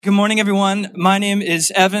Good morning, everyone. My name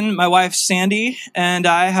is Evan, my wife Sandy, and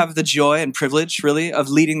I have the joy and privilege, really, of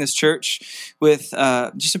leading this church with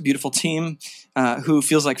just a beautiful team who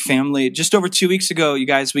feels like family. Just over 2 weeks ago, you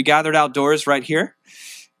guys, we gathered outdoors right here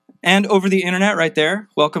and over the internet right there.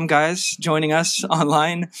 Welcome, guys, joining us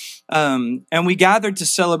online. And we gathered to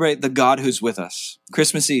celebrate the God who's with us,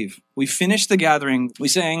 Christmas Eve. We finished the gathering. We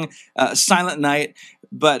sang Silent Night,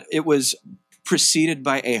 but it was preceded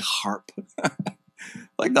by a harp.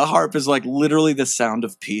 Like the harp is like literally the sound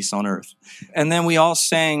of peace on earth. And then we all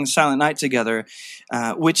sang Silent Night together,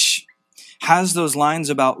 which has those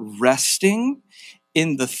lines about resting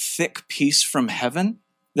in the thick peace from heaven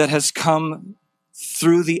that has come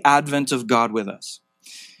through the advent of God with us.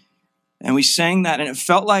 And we sang that, and it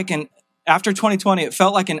felt like, after 2020, it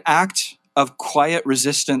felt like an act of quiet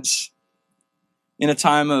resistance in a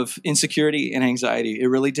time of insecurity and anxiety. It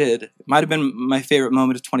really did. It might have been my favorite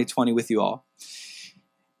moment of 2020 with you all.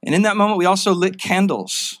 And in that moment, we also lit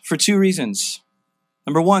candles for two reasons.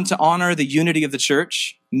 Number one, to honor the unity of the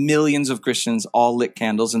church. Millions of Christians all lit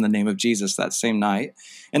candles in the name of Jesus that same night.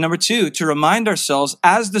 And number two, to remind ourselves,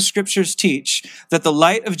 as the scriptures teach, that the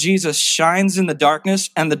light of Jesus shines in the darkness,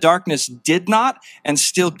 and the darkness did not and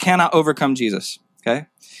still cannot overcome Jesus. Okay?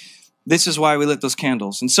 This is why we lit those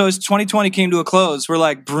candles. And so as 2020 came to a close, we're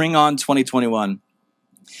like, bring on 2021.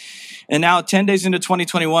 And now 10 days into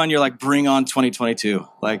 2021, you're like, bring on 2022.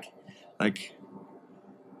 Like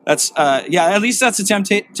that's, at least that's a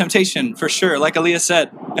temptation for sure, like Aaliyah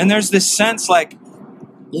said. And there's this sense like,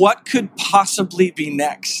 what could possibly be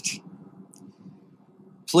next?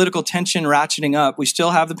 Political tension ratcheting up. We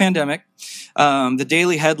still have the pandemic. The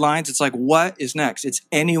daily headlines, it's like, what is next? It's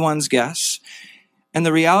anyone's guess. And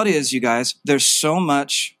the reality is, you guys, there's so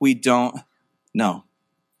much we don't know.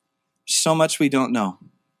 So much we don't know.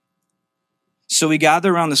 So we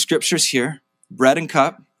gather around the scriptures here, bread and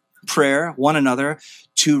cup, prayer, one another,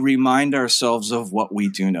 to remind ourselves of what we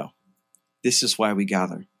do know. This is why we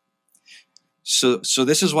gather. So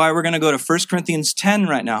this is why we're going to go to 1 Corinthians 10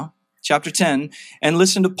 right now, chapter 10, and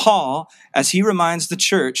listen to Paul as he reminds the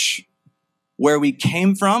church where we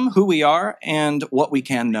came from, who we are, and what we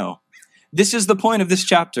can know. This is the point of this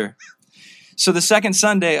chapter. So the second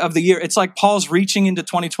Sunday of the year, it's like Paul's reaching into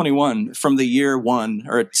 2021 from the year 1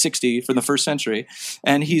 or 60 from the first century.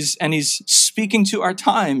 And he's speaking to our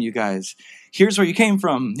time, you guys. Here's where you came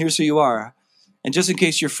from. Here's who you are. And just in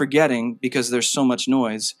case you're forgetting, because there's so much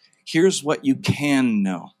noise, here's what you can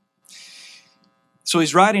know. So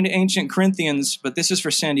he's writing to ancient Corinthians, but this is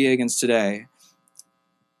for San Diegans today.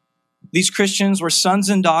 These Christians were sons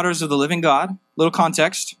and daughters of the living God. Little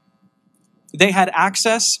context. They had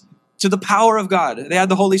access to the power of God. They had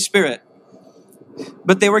the Holy Spirit.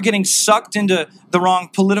 But they were getting sucked into the wrong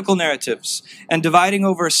political narratives and dividing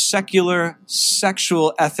over secular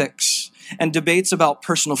sexual ethics and debates about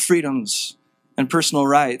personal freedoms and personal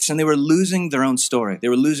rights. And they were losing their own story. They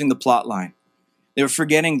were losing the plot line. They were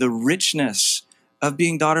forgetting the richness of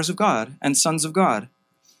being daughters of God and sons of God.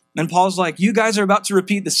 And Paul's like, you guys are about to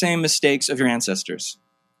repeat the same mistakes of your ancestors.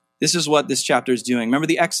 This is what this chapter is doing. Remember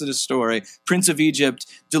the Exodus story, Prince of Egypt,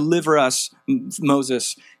 deliver us,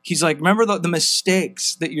 Moses. He's like, remember the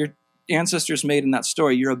mistakes that your ancestors made in that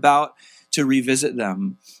story. You're about to revisit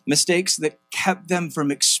them. Mistakes that kept them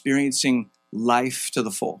from experiencing life to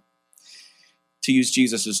the full. To use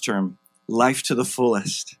Jesus' term, life to the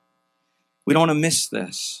fullest. We don't want to miss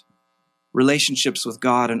this. Relationships with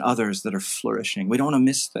God and others that are flourishing. We don't want to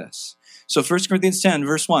miss this. So 1 Corinthians 10,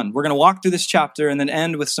 verse 1, we're going to walk through this chapter and then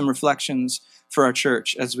end with some reflections for our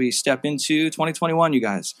church as we step into 2021, you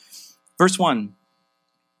guys. Verse 1,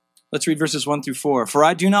 let's read verses 1 through 4. For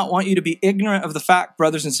I do not want you to be ignorant of the fact,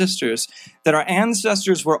 brothers and sisters, that our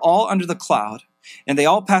ancestors were all under the cloud, and they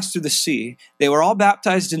all passed through the sea. They were all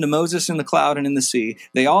baptized into Moses in the cloud and in the sea.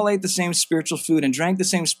 They all ate the same spiritual food and drank the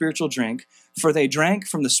same spiritual drink, for they drank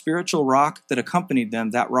from the spiritual rock that accompanied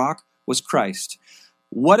them. That rock was Christ.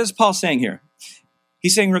 What is Paul saying here?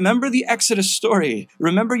 He's saying, remember the Exodus story.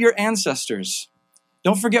 Remember your ancestors.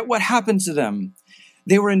 Don't forget what happened to them.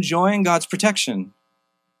 They were enjoying God's protection.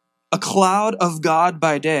 A cloud of God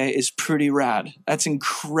by day is pretty rad. That's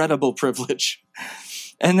incredible privilege.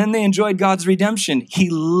 And then they enjoyed God's redemption. He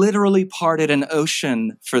literally parted an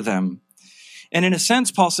ocean for them. And in a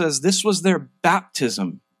sense, Paul says this was their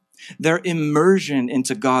baptism, their immersion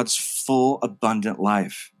into God's full, abundant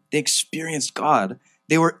life. They experienced God.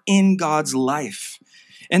 They were in God's life.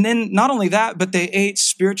 And then not only that, but they ate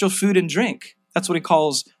spiritual food and drink. That's what he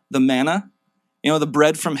calls the manna. You know, the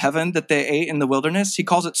bread from heaven that they ate in the wilderness. He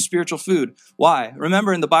calls it spiritual food. Why?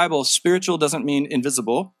 Remember in the Bible, spiritual doesn't mean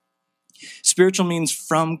invisible. Spiritual means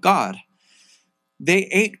from God. They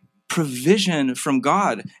ate provision from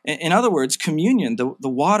God. In other words, communion, the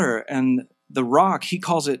water and the rock, he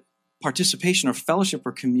calls it participation or fellowship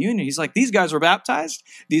or communion. He's like, these guys were baptized.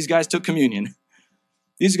 These guys took communion.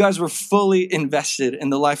 These guys were fully invested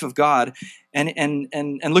in the life of God. And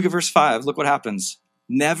look at verse 5. Look what happens.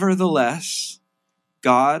 Nevertheless,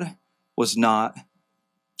 God was not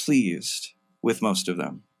pleased with most of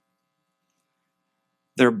them.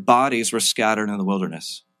 Their bodies were scattered in the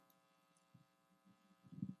wilderness.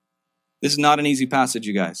 This is not an easy passage,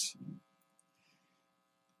 you guys.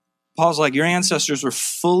 Paul's like, your ancestors were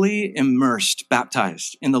fully immersed,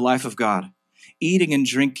 baptized in the life of God, eating and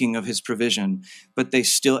drinking of his provision, but they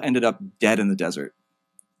still ended up dead in the desert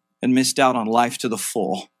and missed out on life to the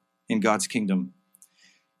full in God's kingdom.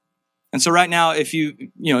 And so right now, if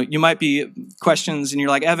you might be questions and you're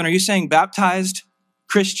like, Evan, are you saying baptized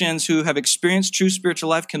Christians who have experienced true spiritual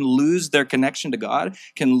life can lose their connection to God,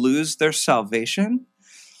 can lose their salvation?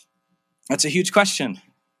 That's a huge question.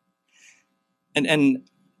 And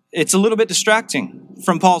it's a little bit distracting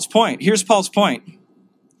from Paul's point. Here's Paul's point.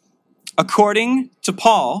 According to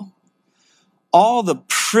Paul, all the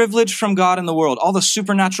privilege from God in the world, all the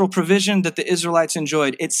supernatural provision that the Israelites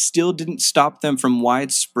enjoyed, it still didn't stop them from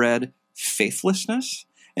widespread faithlessness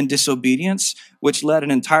and disobedience, which led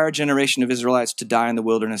an entire generation of Israelites to die in the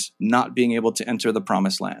wilderness, not being able to enter the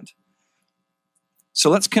promised land. So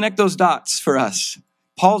let's connect those dots for us.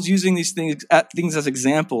 Paul's using these things as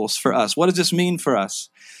examples for us. What does this mean for us?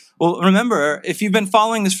 Well, remember, if you've been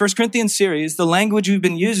following this 1 Corinthians series, the language we've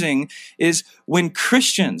been using is when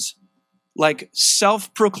Christians, like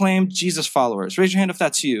self-proclaimed Jesus followers, raise your hand if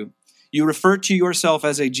that's you. You refer to yourself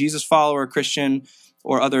as a Jesus follower, Christian,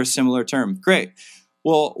 or other similar term. Great.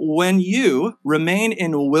 Well, when you remain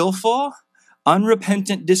in willful,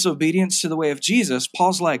 unrepentant disobedience to the way of Jesus,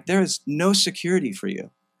 Paul's like, there is no security for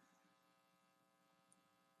you.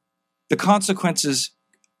 The consequences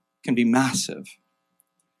can be massive.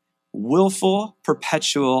 Willful,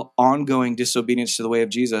 perpetual, ongoing disobedience to the way of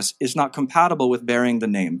Jesus is not compatible with bearing the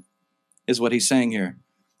name, is what he's saying here.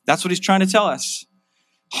 That's what he's trying to tell us.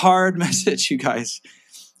 Hard message, you guys.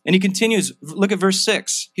 And he continues, look at verse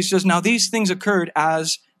 6. He says, now these things occurred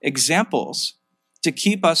as examples to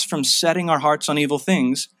keep us from setting our hearts on evil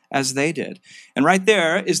things as they did. And right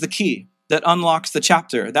there is the key that unlocks the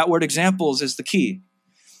chapter. That word examples is the key.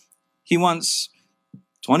 He wants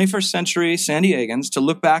 21st century San Diegans to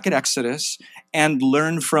look back at Exodus and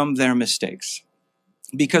learn from their mistakes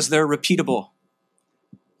because they're repeatable.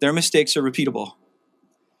 Their mistakes are repeatable.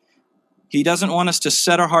 He doesn't want us to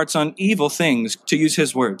set our hearts on evil things, to use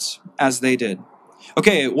his words, as they did.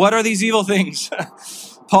 Okay, what are these evil things?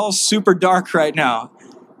 Paul's super dark right now.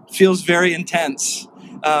 Feels very intense.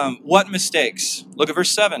 What mistakes? Look at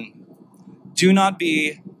verse 7. Do not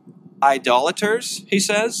be idolaters, he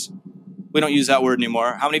says. We don't use that word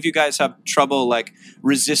anymore. How many of you guys have trouble like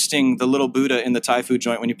resisting the little Buddha in the Thai food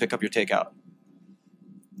joint when you pick up your takeout?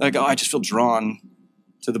 Like, oh, I just feel drawn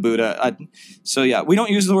to the Buddha. So yeah, we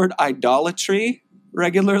don't use the word idolatry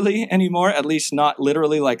regularly anymore, at least not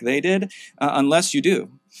literally like they did, unless you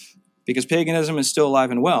do. Because paganism is still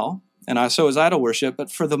alive and well, and so is idol worship. But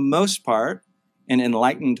for the most part, in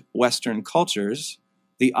enlightened Western cultures,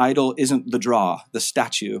 the idol isn't the draw, the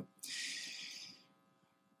statue.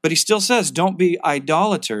 But he still says, don't be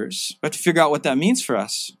idolaters. We have to figure out what that means for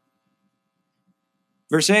us.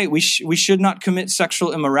 Verse 8, we should not commit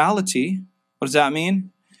sexual immorality. What does that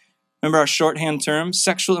mean? Remember our shorthand term,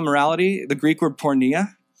 sexual immorality, the Greek word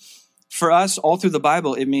porneia. For us, all through the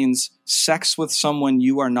Bible, it means sex with someone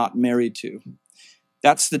you are not married to.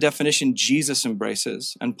 That's the definition Jesus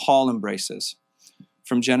embraces and Paul embraces.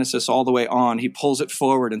 From Genesis all the way on, he pulls it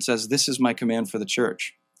forward and says, this is my command for the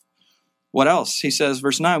church. What else? He says,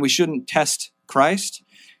 verse 9, we shouldn't test Christ,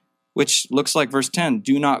 which looks like verse 10,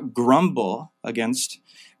 do not grumble against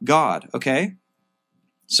God, okay?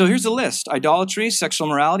 So here's the list: idolatry, sexual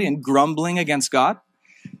immorality, and grumbling against God.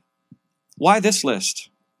 Why this list?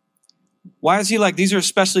 Why is he like, these are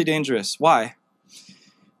especially dangerous? Why?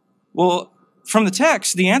 Well, from the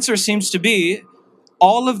text, the answer seems to be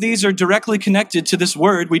all of these are directly connected to this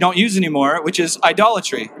word we don't use anymore, which is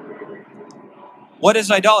idolatry. What is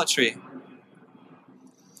idolatry?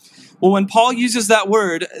 Well, when Paul uses that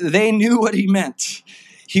word, they knew what he meant.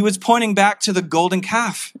 He was pointing back to the golden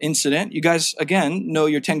calf incident. You guys, again, know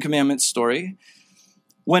your Ten Commandments story.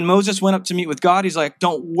 When Moses went up to meet with God, he's like,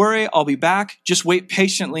 don't worry, I'll be back. Just wait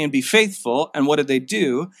patiently and be faithful. And what did they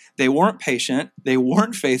do? They weren't patient, they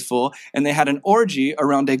weren't faithful, and they had an orgy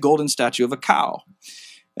around a golden statue of a cow.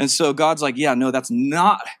 And so God's like, yeah, no, that's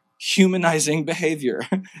not dehumanizing behavior.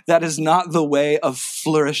 That is not the way of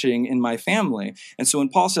flourishing in my family. And so when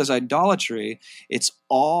Paul says idolatry, it's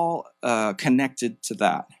all connected to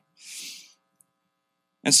that.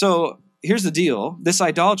 And so here's the deal. This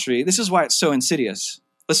idolatry, this is why it's so insidious.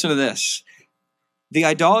 Listen to this. The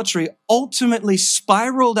idolatry ultimately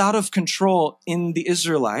spiraled out of control in the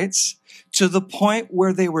Israelites to the point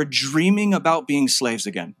where they were dreaming about being slaves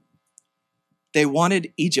again. They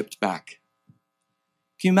wanted Egypt back.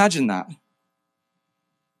 Can you imagine that?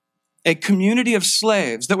 A community of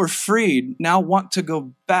slaves that were freed now want to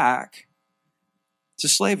go back to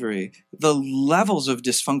slavery. The levels of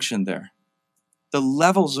dysfunction there, the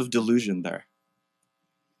levels of delusion there.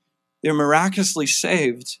 They're miraculously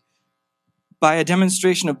saved by a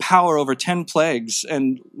demonstration of power over 10 plagues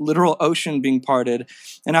and literal ocean being parted.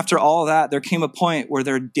 And after all that, there came a point where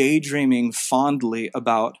they're daydreaming fondly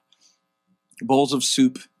about bowls of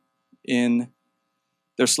soup in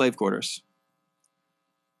their slave quarters.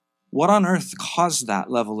 What on earth caused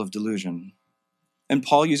that level of delusion? And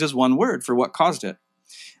Paul uses one word for what caused it.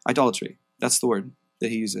 Idolatry. That's the word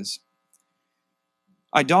that he uses.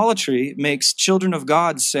 Idolatry makes children of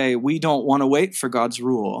God say, we don't want to wait for God's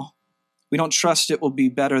rule. We don't trust it will be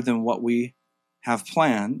better than what we have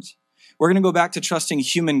planned. We're going to go back to trusting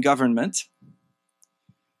human government,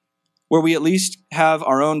 where we at least have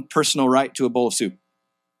our own personal right to a bowl of soup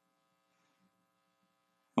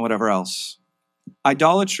and whatever else.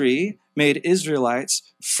 Idolatry made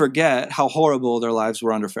Israelites forget how horrible their lives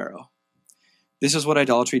were under Pharaoh. This is what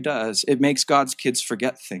idolatry does. It makes God's kids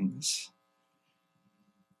forget things.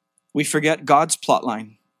 We forget God's plot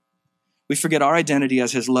line. We forget our identity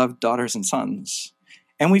as his loved daughters and sons.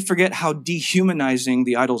 And we forget how dehumanizing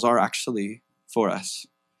the idols are actually for us.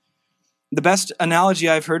 The best analogy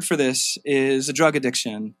I've heard for this is a drug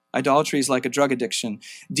addiction. Idolatry is like a drug addiction.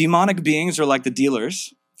 Demonic beings are like the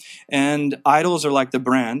dealers, and idols are like the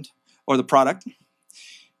brand or the product.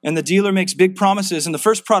 And the dealer makes big promises, and the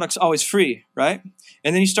first product's always free, right?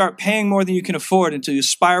 And then you start paying more than you can afford until you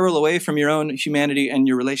spiral away from your own humanity and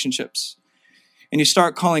your relationships. And you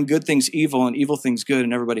start calling good things evil and evil things good,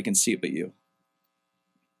 and everybody can see it but you.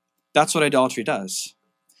 That's what idolatry does.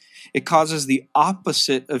 It causes the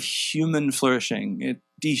opposite of human flourishing. It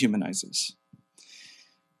dehumanizes.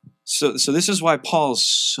 So this is why Paul's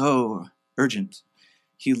so urgent.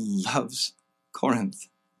 He loves Corinth.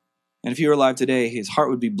 And if he were alive today, his heart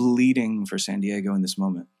would be bleeding for San Diego in this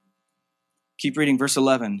moment. Keep reading verse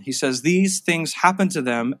 11. He says, these things happened to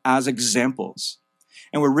them as examples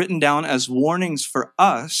and were written down as warnings for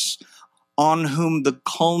us on whom the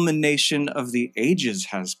culmination of the ages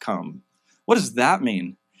has come. What does that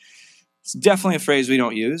mean? It's definitely a phrase we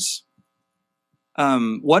don't use.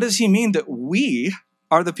 What does he mean that we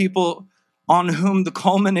are the people on whom the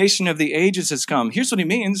culmination of the ages has come? Here's what he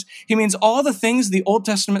means. He means all the things the Old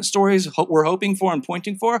Testament stories we're hoping for and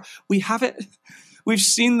pointing for, we have it. We've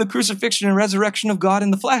seen the crucifixion and resurrection of God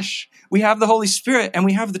in the flesh. We have the Holy Spirit and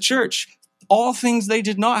we have the church. All things they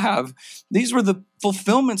did not have. These were the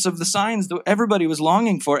fulfillments of the signs that everybody was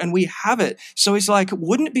longing for, and we have it. So he's like,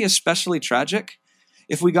 wouldn't it be especially tragic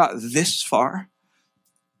if we got this far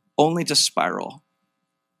only to spiral?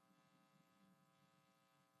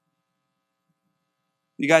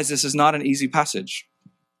 You guys, this is not an easy passage.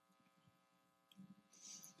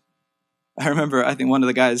 I remember, I think one of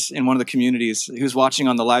the guys in one of the communities, he was watching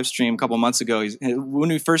on the live stream a couple months ago. When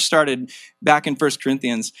we first started back in 1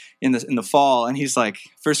 Corinthians in the fall, and he's like,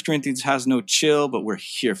 1 Corinthians has no chill, but we're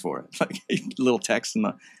here for it. Like a little text in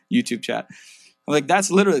the YouTube chat. I'm like, that's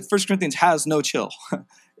literally, 1 Corinthians has no chill.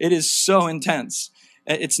 It is so intense.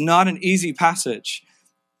 It's not an easy passage.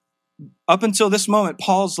 Up until this moment,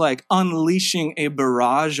 Paul's like unleashing a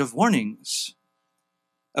barrage of warnings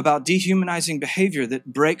about dehumanizing behavior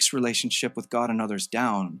that breaks relationship with God and others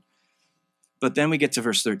down. But then we get to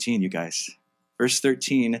verse 13, you guys. Verse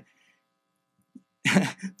 13,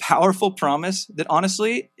 powerful promise that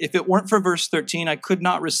honestly, if it weren't for verse 13, I could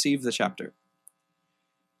not receive the chapter.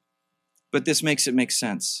 But this makes it make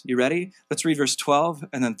sense. You ready? Let's read verse 12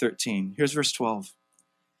 and then 13. Here's verse 12.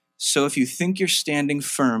 So if you think you're standing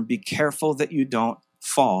firm, be careful that you don't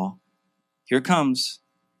fall. Here it comes.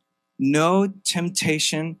 No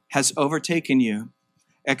temptation has overtaken you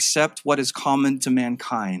except what is common to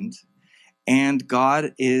mankind, and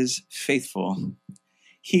God is faithful.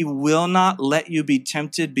 He will not let you be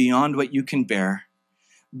tempted beyond what you can bear,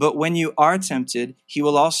 but when you are tempted, he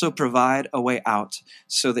will also provide a way out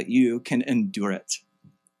so that you can endure it.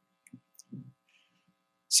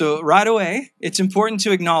 So right away, it's important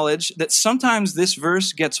to acknowledge that sometimes this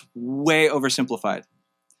verse gets way oversimplified.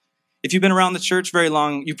 If you've been around the church very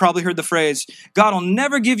long, you've probably heard the phrase, God will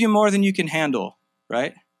never give you more than you can handle,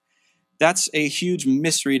 right? That's a huge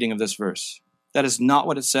misreading of this verse. That is not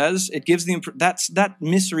what it says. It gives that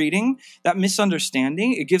misreading, that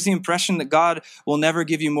misunderstanding, it gives the impression that God will never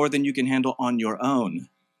give you more than you can handle on your own.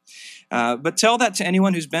 But tell that to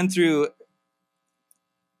anyone who's been through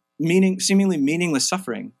seemingly meaningless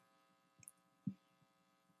suffering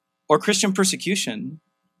or Christian persecution,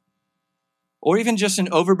 or even just an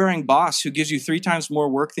overbearing boss who gives you 3 times more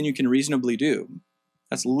work than you can reasonably do.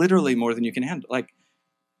 That's literally more than you can handle. Like,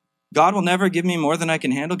 God will never give me more than I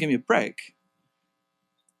can handle. Give me a break.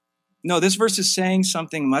 No, this verse is saying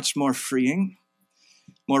something much more freeing,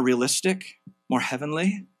 more realistic, more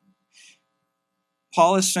heavenly.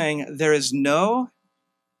 Paul is saying there is no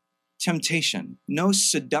temptation, no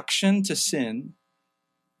seduction to sin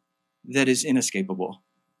that is inescapable.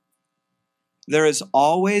 There is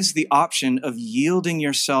always the option of yielding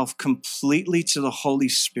yourself completely to the Holy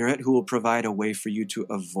Spirit who will provide a way for you to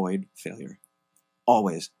avoid failure.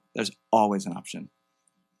 Always. There's always an option.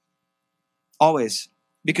 Always.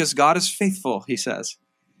 Because God is faithful, he says.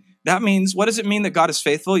 That means, what does it mean that God is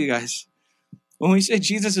faithful, you guys? When we say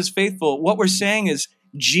Jesus is faithful, what we're saying is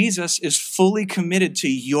Jesus is fully committed to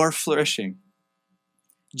your flourishing.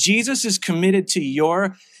 Jesus is committed to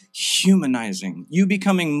your humanizing, you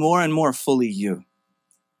becoming more and more fully you.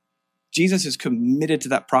 Jesus is committed to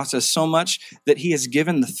that process so much that he has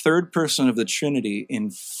given the third person of the Trinity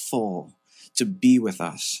in full to be with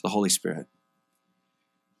us, the Holy Spirit.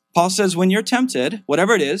 Paul says when you're tempted,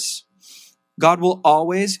 whatever it is, God will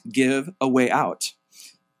always give a way out.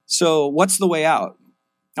 So what's the way out?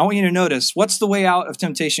 I want you to notice, what's the way out of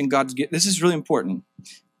temptation God's given? This is really important.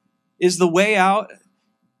 Is the way out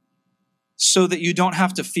so that you don't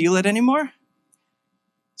have to feel it anymore?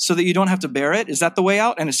 So that you don't have to bear it? Is that the way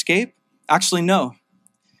out and escape? Actually, no.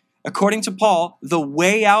 According to Paul, the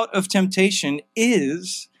way out of temptation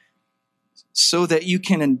is so that you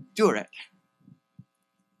can endure it.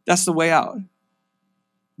 That's the way out.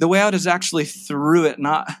 The way out is actually through it,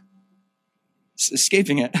 not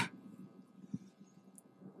escaping it.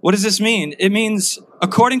 What does this mean? It means,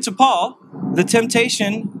 according to Paul, the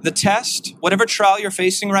temptation, the test, whatever trial you're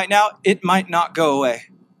facing right now, it might not go away.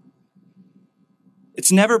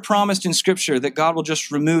 It's never promised in Scripture that God will just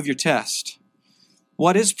remove your test.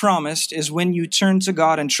 What is promised is when you turn to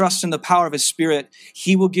God and trust in the power of his Spirit,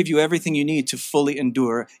 he will give you everything you need to fully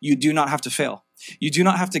endure. You do not have to fail. You do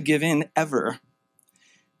not have to give in ever.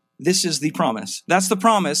 This is the promise. That's the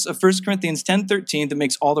promise of 1 Corinthians 10:13 that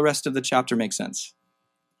makes all the rest of the chapter make sense.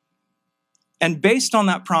 And based on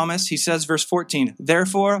that promise, he says, verse 14,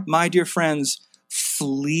 therefore, my dear friends,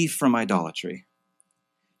 flee from idolatry.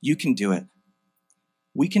 You can do it.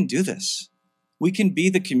 We can do this. We can be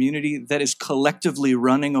the community that is collectively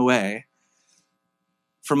running away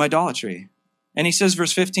from idolatry. And he says,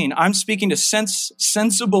 verse 15, I'm speaking to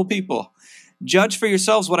sensible people. Judge for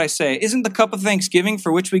yourselves what I say. Isn't the cup of thanksgiving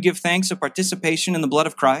for which we give thanks a participation in the blood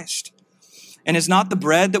of Christ? And is not the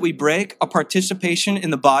bread that we break a participation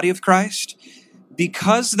in the body of Christ?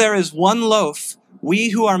 Because there is one loaf, we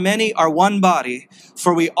who are many are one body,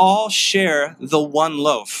 for we all share the one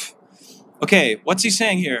loaf. Okay, what's he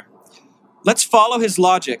saying here? Let's follow his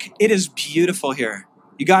logic. It is beautiful here.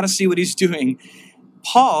 You got to see what he's doing.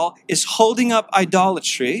 Paul is holding up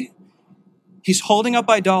idolatry. He's holding up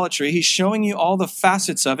idolatry. He's showing you all the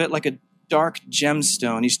facets of it like a dark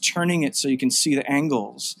gemstone. He's turning it so you can see the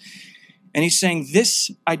angles. And he's saying this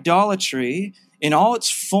idolatry in all its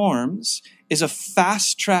forms is a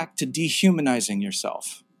fast track to dehumanizing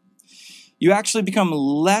yourself. You actually become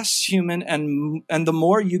less human, and the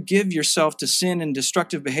more you give yourself to sin and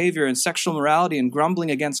destructive behavior and sexual morality and grumbling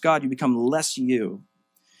against God, you become less you.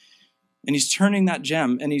 And he's turning that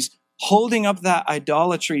gem, and he's holding up that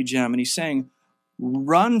idolatry gem, and he's saying,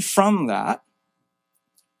 run from that.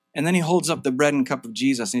 And then he holds up the bread and cup of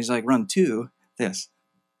Jesus, and he's like, run to this.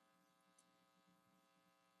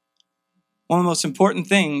 One of the most important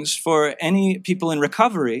things for any people in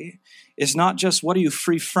recovery is not just what are you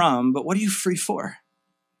free from, but what are you free for?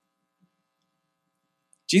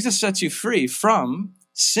 Jesus sets you free from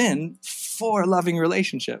sin for a loving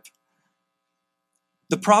relationship.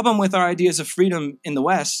 The problem with our ideas of freedom in the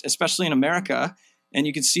West, especially in America, and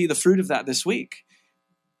you can see the fruit of that this week,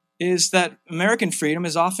 is that American freedom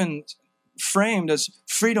is often framed as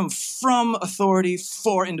freedom from authority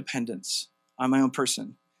for independence. I'm my own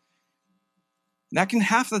person. That can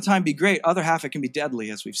half the time be great, other half it can be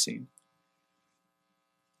deadly, as we've seen.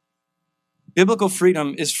 Biblical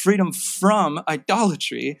freedom is freedom from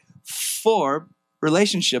idolatry for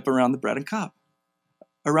relationship around the bread and cup,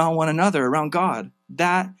 around one another, around God.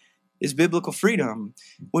 That is biblical freedom.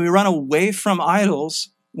 When we run away from idols,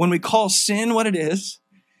 when we call sin what it is,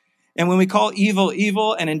 and when we call evil,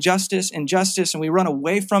 evil, and injustice, injustice, and we run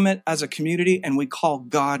away from it as a community, and we call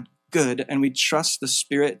God good, and we trust the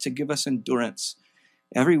Spirit to give us endurance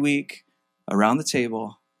every week around the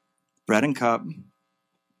table, bread and cup,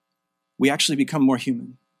 we actually become more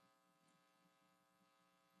human.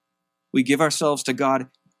 We give ourselves to God,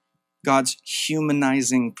 God's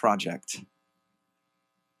humanizing project.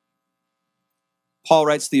 Paul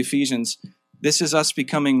writes to the Ephesians, this is us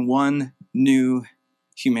becoming one new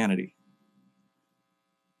humanity.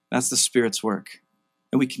 That's the Spirit's work.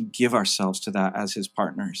 And we can give ourselves to that as his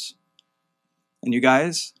partners. And you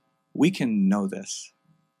guys, we can know this.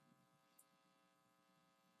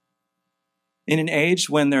 In an age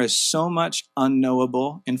when there is so much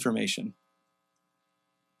unknowable information,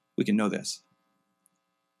 we can know this.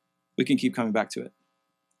 We can keep coming back to it.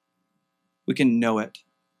 We can know it.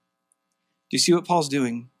 Do you see what Paul's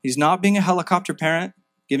doing? He's not being a helicopter parent,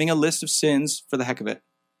 giving a list of sins for the heck of it.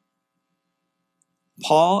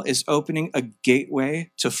 Paul is opening a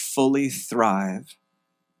gateway to fully thrive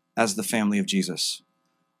as the family of Jesus.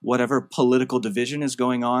 Whatever political division is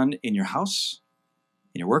going on in your house,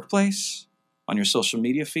 in your workplace, on your social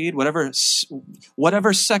media feed, whatever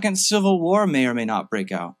second civil war may or may not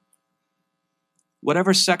break out,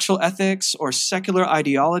 whatever sexual ethics or secular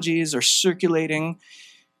ideologies are circulating,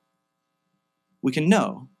 we can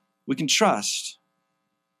know, we can trust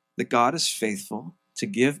that God is faithful to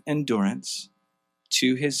give endurance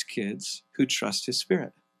to his kids who trust his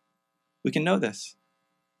Spirit. We can know this.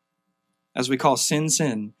 As we call sin,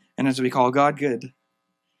 sin, and as we call God good.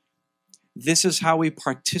 This is how we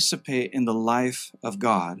participate in the life of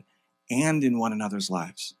God and in one another's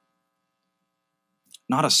lives.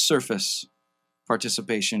 Not a surface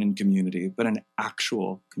participation in community, but an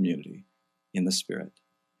actual community in the Spirit.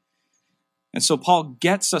 And so Paul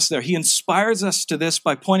gets us there. He inspires us to this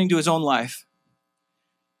by pointing to his own life.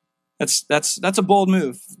 That's a bold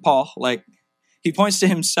move, Paul. Like, he points to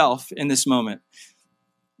himself in this moment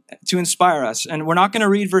to inspire us. And we're not going to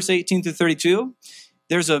read verse 18 through 32.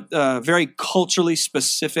 There's a very culturally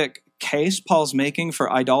specific case Paul's making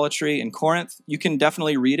for idolatry in Corinth. You can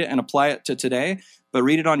definitely read it and apply it to today, but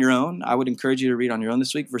read it on your own. I would encourage you to read on your own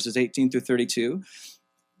this week, verses 18 through 32.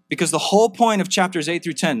 Because the whole point of chapters 8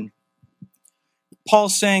 through 10,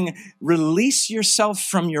 Paul's saying, release yourself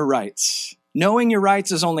from your rights. Knowing your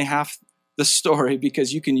rights is only half the story,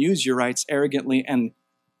 because you can use your rights arrogantly and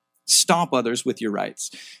stomp others with your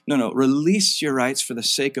rights. No, release your rights for the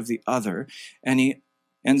sake of the other. And he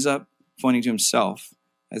ends up pointing to himself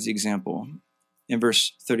as the example. In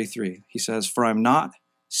verse 33, he says, for I'm not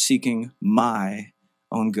seeking my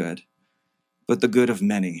own good, but the good of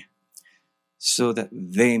many, so that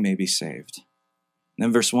they may be saved. And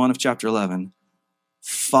then verse 1 of chapter 11,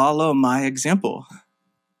 follow my example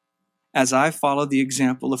as I follow the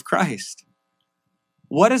example of Christ.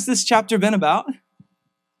 What has this chapter been about?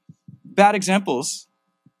 Bad examples.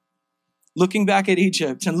 Looking back at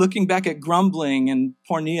Egypt and looking back at grumbling and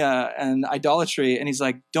porneia and idolatry. And he's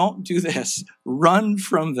like, don't do this. Run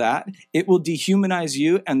from that. It will dehumanize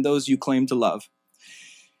you and those you claim to love.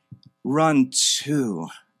 Run to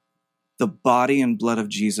the body and blood of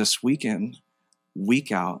Jesus week in,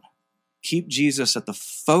 week out. Keep Jesus at the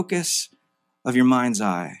focus of your mind's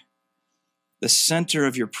eye, the center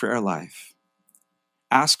of your prayer life.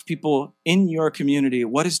 Ask people in your community,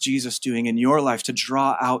 what is Jesus doing in your life to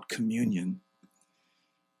draw out communion?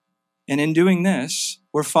 And in doing this,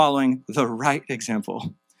 we're following the right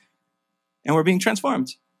example. And we're being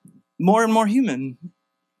transformed. More and more human.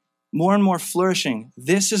 More and more flourishing.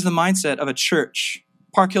 This is the mindset of a church.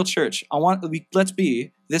 Park Hill Church. Let's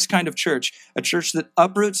be this kind of church. A church that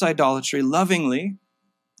uproots idolatry lovingly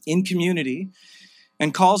in community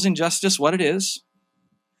and calls injustice what it is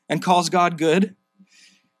and calls God good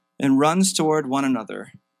and runs toward one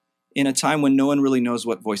another in a time when no one really knows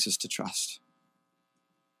what voices to trust.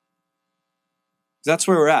 That's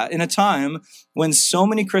where we're at. In a time when so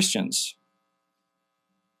many Christians,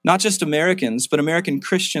 not just Americans, but American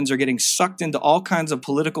Christians are getting sucked into all kinds of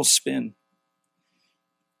political spin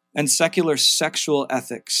and secular sexual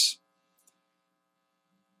ethics.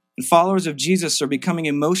 And followers of Jesus are becoming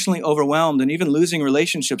emotionally overwhelmed and even losing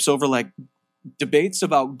relationships over debates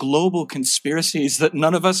about global conspiracies that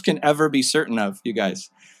none of us can ever be certain of, you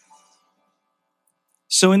guys.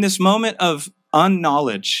 So in this moment of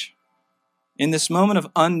unknowledge,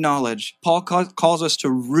 Paul calls us to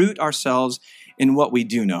root ourselves in what we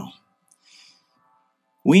do know.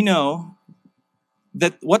 We know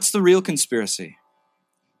that what's the real conspiracy?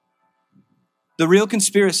 The real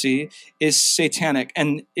conspiracy is satanic,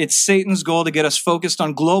 and it's Satan's goal to get us focused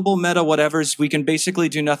on global meta whatevers we can basically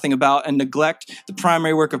do nothing about and neglect the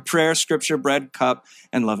primary work of prayer, scripture, bread, cup,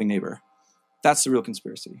 and loving neighbor. That's the real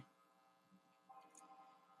conspiracy.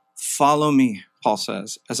 Follow me, Paul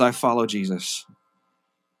says, as I follow Jesus.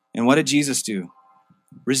 And what did Jesus do?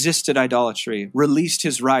 Resisted idolatry, released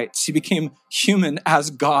his rights. He became human as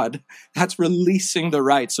God. That's releasing the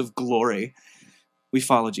rights of glory. We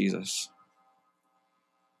follow Jesus.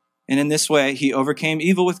 And in this way, he overcame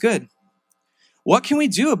evil with good. What can we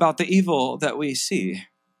do about the evil that we see?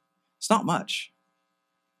 It's not much.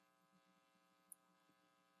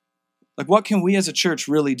 Like, what can we as a church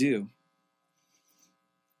really do?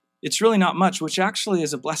 It's really not much, which actually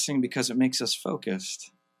is a blessing because it makes us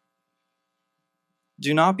focused.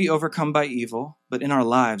 Do not be overcome by evil, but in our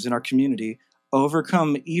lives, in our community,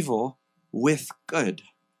 overcome evil with good.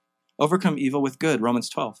 Overcome evil with good, Romans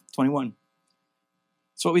 12:21.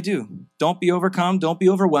 That's what we do. Don't be overcome, don't be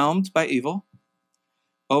overwhelmed by evil.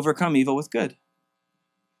 Overcome evil with good.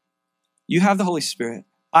 You have the Holy Spirit.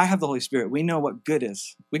 I have the Holy Spirit. We know what good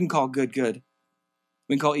is. We can call good, good.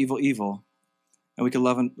 We can call evil, evil. And we can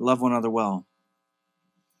love one another well.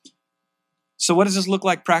 So what does this look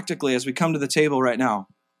like practically as we come to the table right now?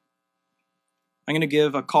 I'm going to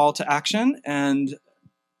give a call to action and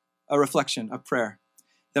a reflection, a prayer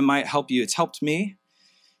that might help you. It's helped me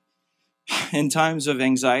in times of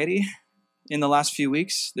anxiety in the last few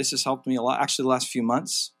weeks. This has helped me a lot, actually the last few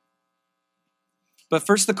months. But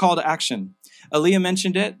first, the call to action. Aaliyah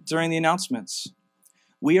mentioned it during the announcements.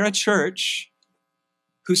 We are a church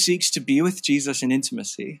who seeks to be with Jesus in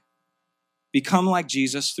intimacy, become like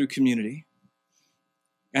Jesus through community,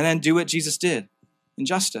 and then do what Jesus did in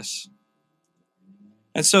justice.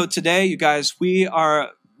 And so today, you guys, we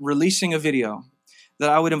are releasing a video that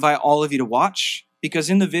I would invite all of you to watch,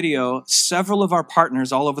 because in the video, several of our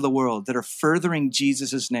partners all over the world that are furthering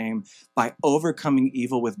Jesus' name by overcoming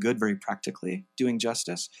evil with good, very practically, doing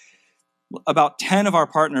justice. About 10 of our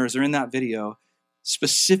partners are in that video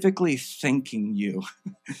specifically thanking you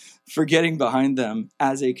for getting behind them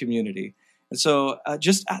as a community. And so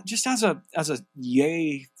just as a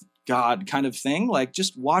yay God kind of thing, like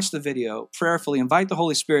just watch the video prayerfully, invite the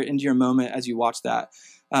Holy Spirit into your moment as you watch that.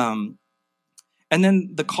 And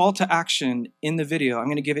then the call to action in the video, I'm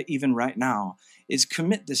going to give it even right now, is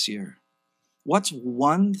commit this year. What's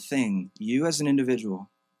one thing you as an individual,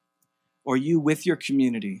 or you with your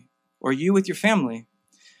community, or you with your family,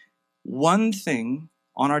 one thing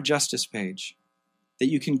on our justice page that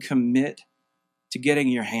you can commit to getting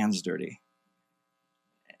your hands dirty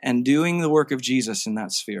and doing the work of Jesus in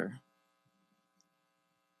that sphere?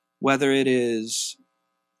 Whether it is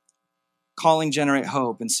calling Generate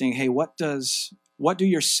Hope and seeing, hey, what do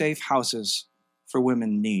your safe houses for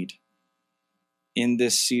women need in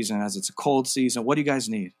this season, as it's a cold season? What do you guys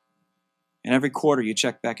need? And every quarter you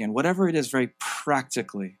check back in. Whatever it is, very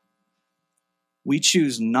practically, we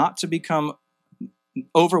choose not to become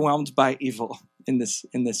overwhelmed by evil in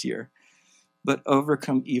this year, but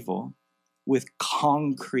overcome evil with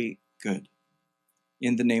concrete good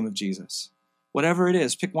in the name of Jesus. Whatever it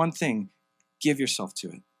is, pick one thing, give yourself to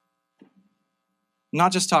it.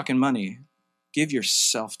 Not just talking money, give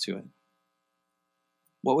yourself to it.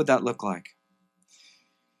 What would that look like?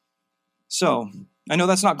 So, I know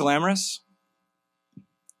that's not glamorous,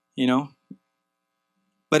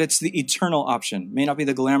 but it's the eternal option. May not be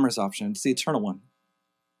the glamorous option, it's the eternal one.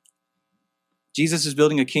 Jesus is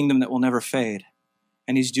building a kingdom that will never fade,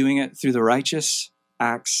 and he's doing it through the righteous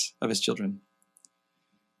acts of his children.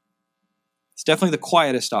 It's definitely the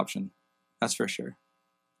quietest option, that's for sure.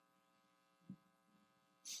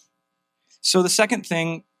 So the second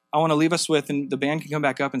thing I want to leave us with, and the band can come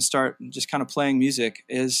back up and start just kind of playing music,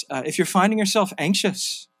 is if you're finding yourself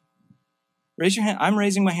anxious, raise your hand. I'm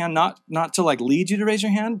raising my hand not to lead you to raise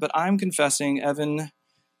your hand, but I'm confessing Evan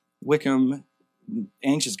Wickham,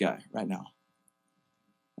 anxious guy right now.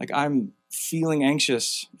 I'm feeling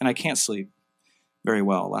anxious and I can't sleep very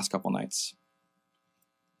well last couple nights.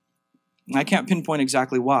 And I can't pinpoint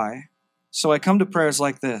exactly why. So I come to prayers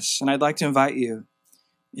like this, and I'd like to invite you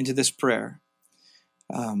into this prayer.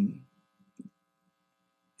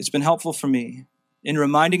 It's been helpful for me in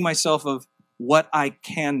reminding myself of what I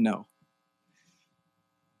can know.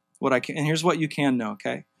 And here's what you can know,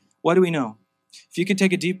 okay? What do we know? If you could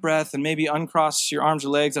take a deep breath and maybe uncross your arms or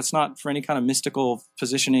legs, that's not for any kind of mystical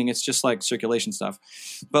positioning. It's just like circulation stuff.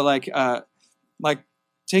 But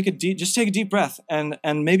take a deep breath and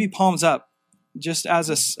maybe palms up, just as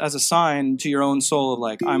a sign to your own soul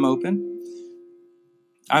of I'm open.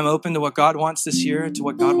 I'm open to what God wants this year, to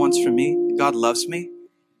what God wants from me. God loves me.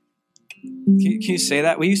 Can you say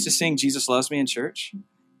that? We used to sing Jesus Loves Me in church,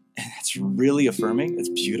 and it's really affirming. It's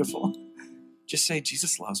beautiful. Just say,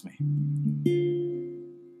 Jesus loves me.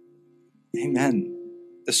 Amen.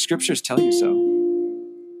 The scriptures tell you so.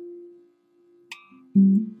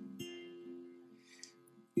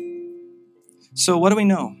 So what do we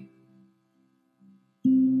know?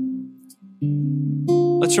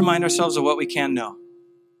 Let's remind ourselves of what we can know.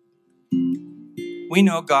 We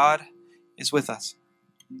know God is with us.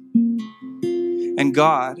 And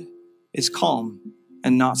God is calm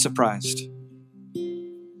and not surprised.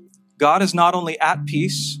 God is not only at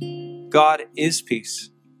peace, God is peace.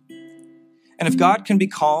 And if God can be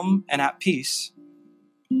calm and at peace,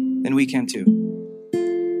 then we can too.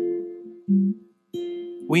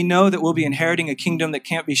 We know that we'll be inheriting a kingdom that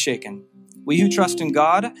can't be shaken. We who trust in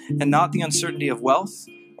God and not the uncertainty of wealth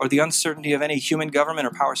or the uncertainty of any human government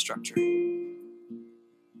or power structure.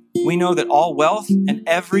 We know that all wealth and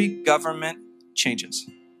every government changes.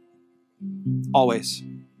 Always.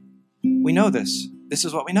 We know this. This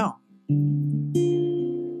is what we know.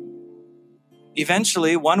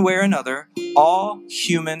 Eventually, one way or another, all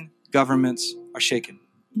human governments are shaken.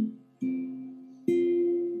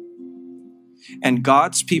 And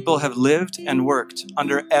God's people have lived and worked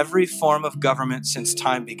under every form of government since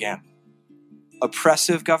time began.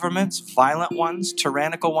 Oppressive governments, violent ones,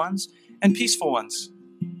 tyrannical ones, and peaceful ones.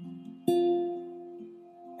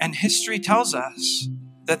 And history tells us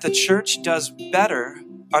that the church does better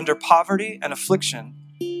under poverty and affliction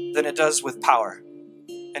than it does with power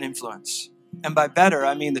and influence. And by better,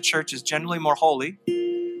 I mean the church is generally more holy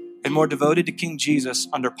and more devoted to King Jesus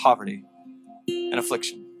under poverty and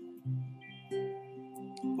affliction.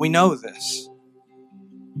 We know this.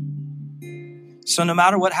 So no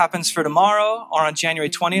matter what happens for tomorrow or on January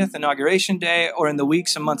 20th, Inauguration Day, or in the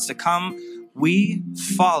weeks and months to come, we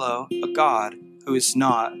follow a God who is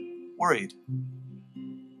not worried.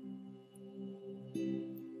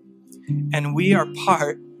 And we are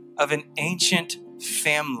part of an ancient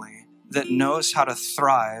family that knows how to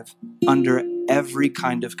thrive under every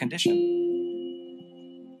kind of condition.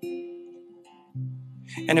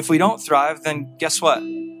 And if we don't thrive, then guess what?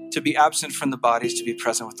 To be absent from the body is to be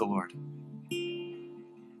present with the Lord.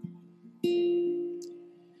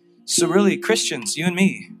 So really, Christians, you and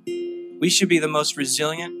me, we should be the most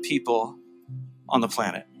resilient people on the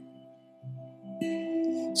planet.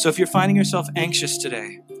 So if you're finding yourself anxious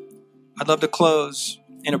today, I'd love to close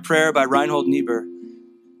in a prayer by Reinhold Niebuhr.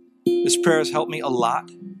 This prayer has helped me a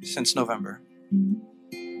lot since November.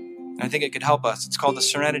 And I think it could help us. It's called the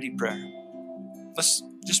Serenity Prayer. Let's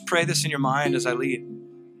just pray this in your mind as I lead.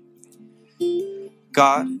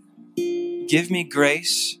 God, give me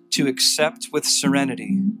grace to accept with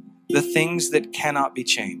serenity the things that cannot be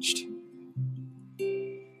changed,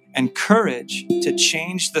 and courage to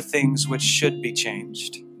change the things which should be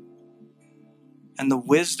changed, and the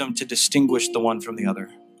wisdom to distinguish the one from the other.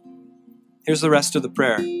 Here's the rest of the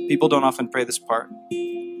prayer. People don't often pray this part.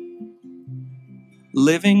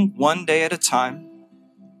 Living one day at a time,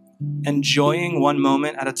 enjoying one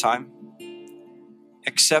moment at a time,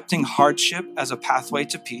 accepting hardship as a pathway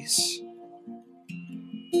to peace,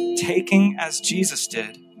 taking, as Jesus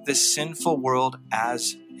did, this sinful world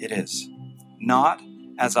as it is, not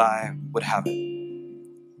as I would have it.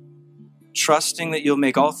 Trusting that you'll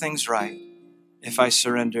make all things right if I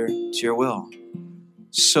surrender to your will,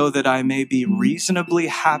 so that I may be reasonably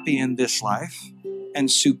happy in this life and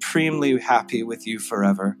supremely happy with you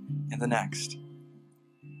forever in the next.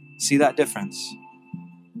 See that difference?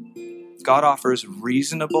 God offers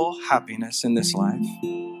reasonable happiness in this life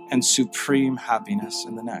and supreme happiness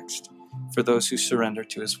in the next for those who surrender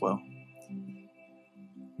to his will.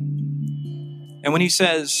 And when he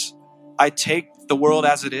says, I take the world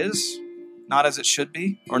as it is, not as it should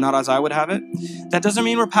be, or not as I would have it, that doesn't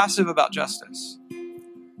mean we're passive about justice.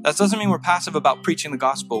 That doesn't mean we're passive about preaching the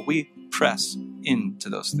gospel. We press into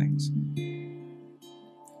those things.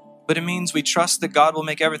 But it means we trust that God will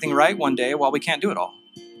make everything right one day while we can't do it all.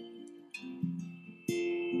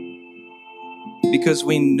 Because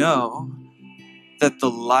we know that the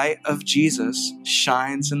light of Jesus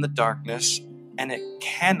shines in the darkness, and it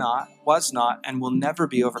cannot, was not, and will never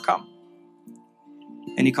be overcome.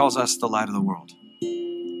 And he calls us the light of the world.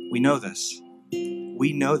 We know this.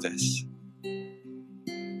 We know this.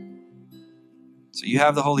 So you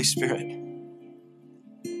have the Holy Spirit,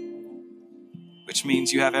 which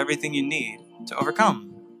means you have everything you need to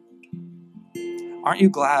overcome. Aren't you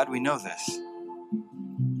glad we know this?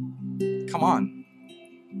 Come on.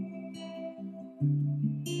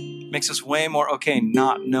 Makes us way more okay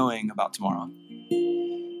not knowing about tomorrow.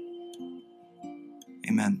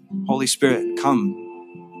 Amen. Holy Spirit, come.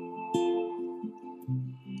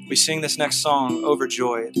 we sing this next song,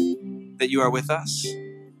 overjoyed that you are with us.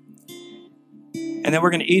 And then we're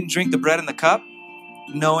going to eat and drink the bread and the cup,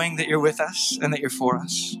 knowing that you're with us and that you're for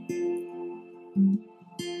us.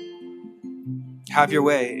 Have your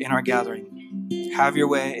way in our gathering. Have your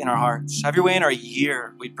way in our hearts. Have your way in our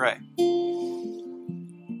year, we pray.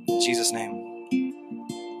 In Jesus' name.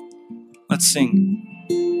 Let's sing.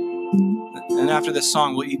 And after this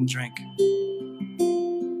song, we'll eat and drink.